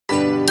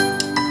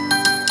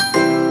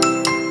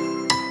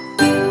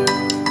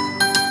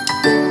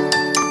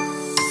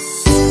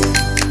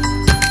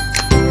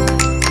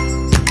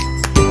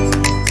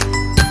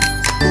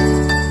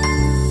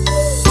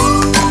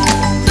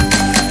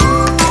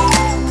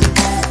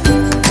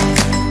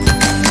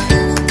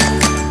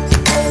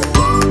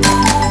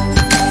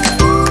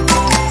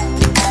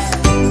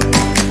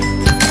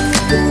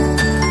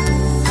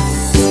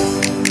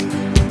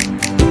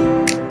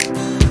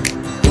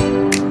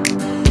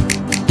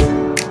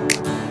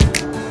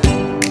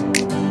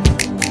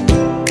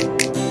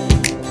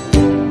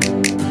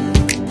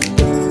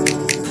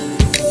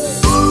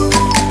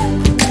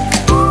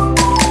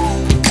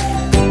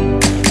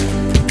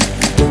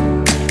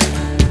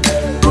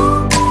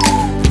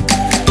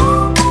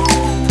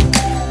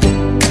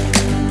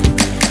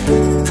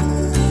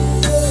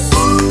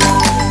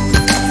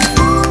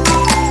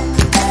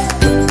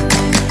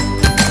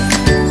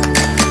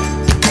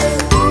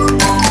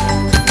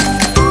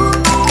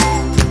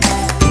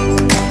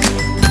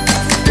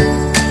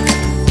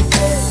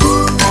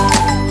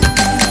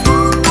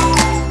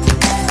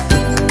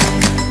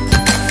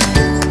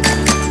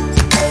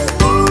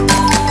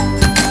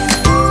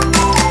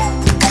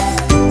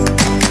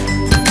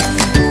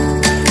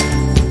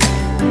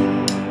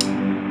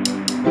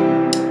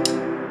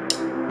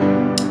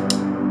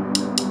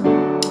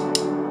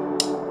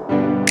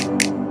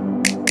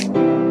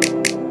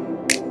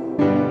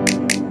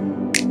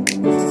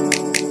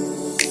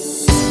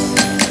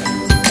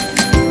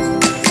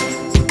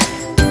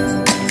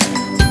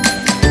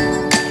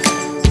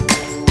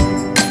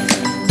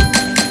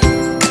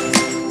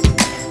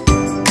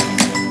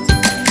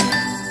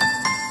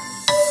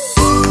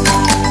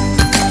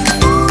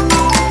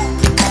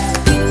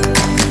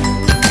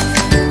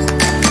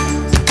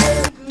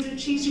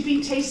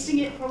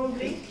tasting it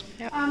probably.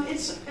 Yep.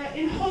 It's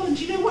in Holland.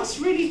 You know what's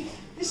really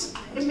this?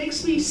 It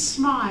makes me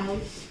smile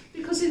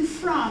because in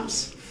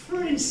France,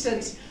 for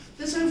instance,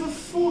 there's over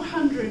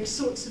 400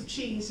 sorts of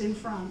cheese in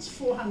France.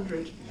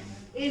 400.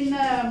 In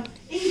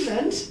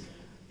England,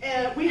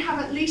 we have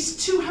at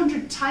least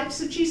 200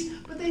 types of cheese,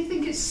 but they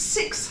think it's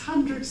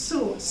 600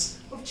 sorts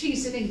of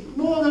cheese in England,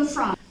 more than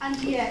France. And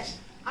yet,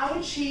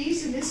 our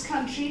cheese in this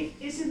country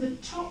is in the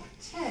top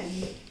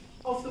 10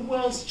 of the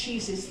world's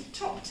cheeses, the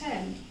top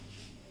 10,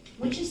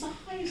 which is the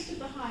highest of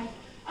the high.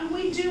 And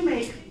we do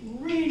make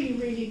really,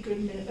 really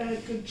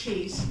good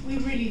cheese. We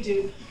really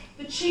do.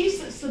 The cheese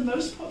that's the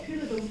most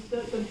popular,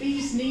 the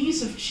bee's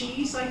knees of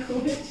cheese, I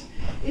call it,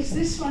 is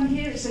this one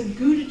here. It's a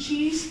Gouda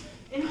cheese.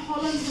 In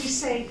Holland, we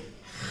say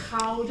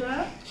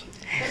Gouda.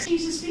 That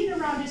cheese has been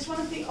around. It's one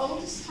of the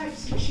oldest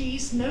types of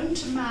cheese known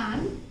to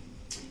man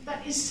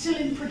that is still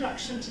in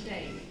production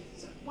today.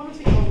 It's one of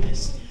the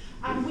oldest.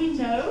 And we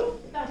know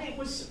that it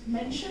was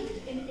mentioned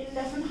in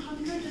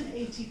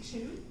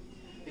 1182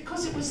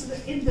 because it was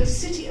in the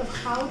city of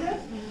Gouda.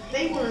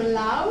 They were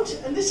allowed,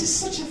 and this is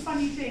such a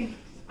funny thing.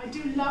 I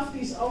do love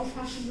these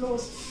old-fashioned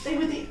laws. They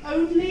were the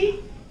only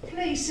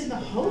place in the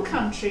whole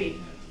country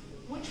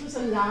which was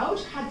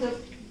allowed, had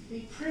the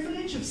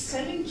privilege of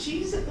selling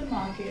cheese at the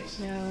market.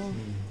 No.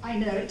 I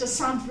know, it does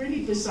sound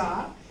really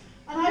bizarre.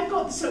 And I've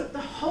got the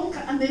whole,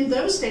 and in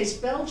those days,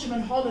 Belgium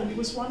and Holland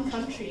was one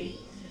country.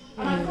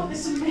 And I've got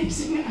this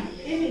amazing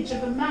image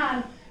of a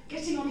man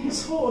getting on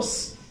his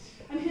horse,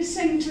 and he's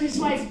saying to his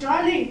wife,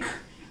 "Darling,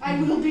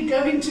 I will be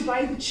going to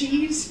buy the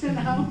cheese, you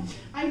know.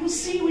 I will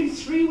see you in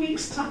 3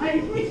 weeks'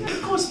 time."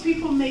 Of course,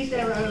 people made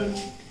their own,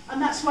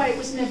 and that's why it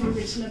was never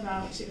written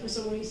about. It was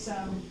always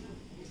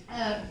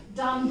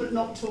done but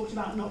not talked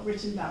about, not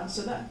written down.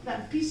 So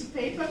that piece of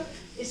paper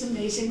is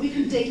amazing. We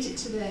can date it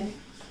to then.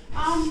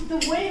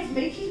 The way of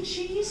making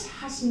cheese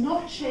has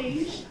not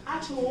changed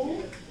at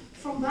all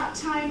from that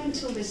time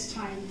until this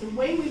time. The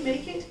way we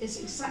make it is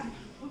exactly.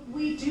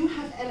 We do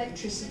have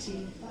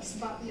electricity. That's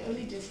about the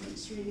only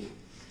difference, really.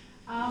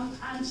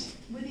 And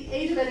with the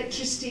aid of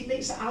electricity, it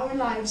makes our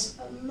lives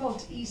a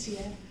lot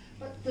easier.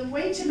 But the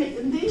way to make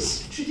them,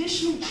 these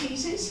traditional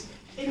cheeses,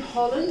 in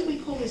Holland we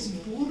call this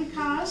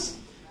boerenkaas.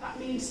 That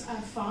means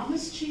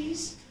farmer's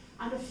cheese.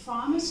 And a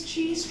farmer's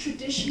cheese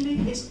traditionally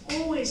is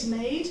always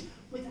made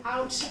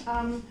without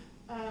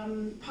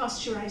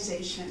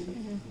pasteurization.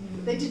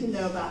 They didn't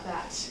know about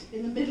that.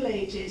 In the Middle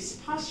Ages,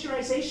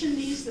 pasteurization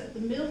means that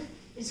the milk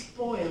is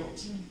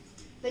boiled.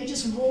 They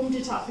just warmed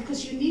it up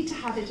because you need to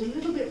have it a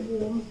little bit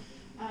warm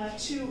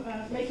to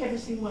make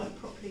everything work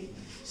properly.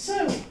 So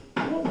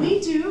what we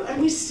do,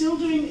 and we're still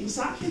doing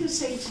exactly the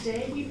same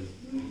today,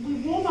 we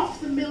warm up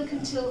the milk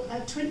until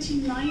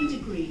 29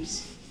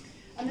 degrees.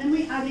 And then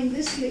we're adding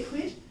this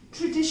liquid,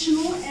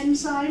 traditional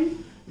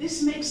enzyme.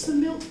 This makes the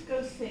milk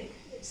go thick.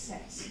 It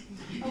sets.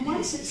 And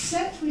once it's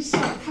set, we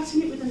start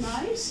cutting it with the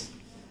knives,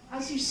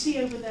 as you see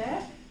over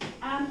there.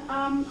 And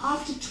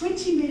after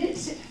 20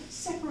 minutes, it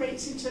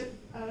separates into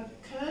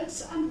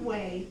curds and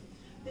whey.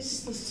 This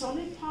is the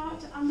solid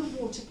part and the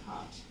water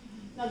part.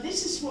 Now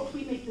this is what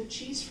we make the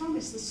cheese from,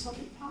 is the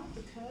solid part,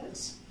 the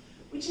curds,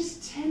 which is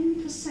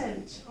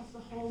 10% of the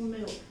whole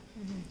milk.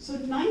 So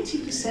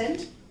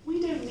 90%, we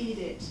don't need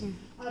it.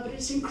 But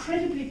it's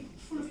incredibly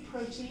full of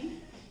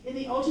protein. In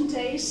the olden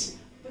days,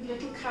 the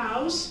little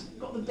cows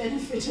got the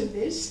benefit of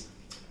this.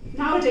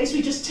 Nowadays,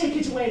 we just take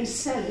it away and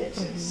sell it.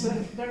 It's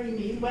very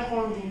mean. We're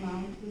horrible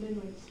now. But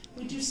anyway,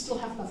 we do still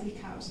have lovely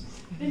cows.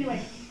 But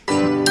anyway,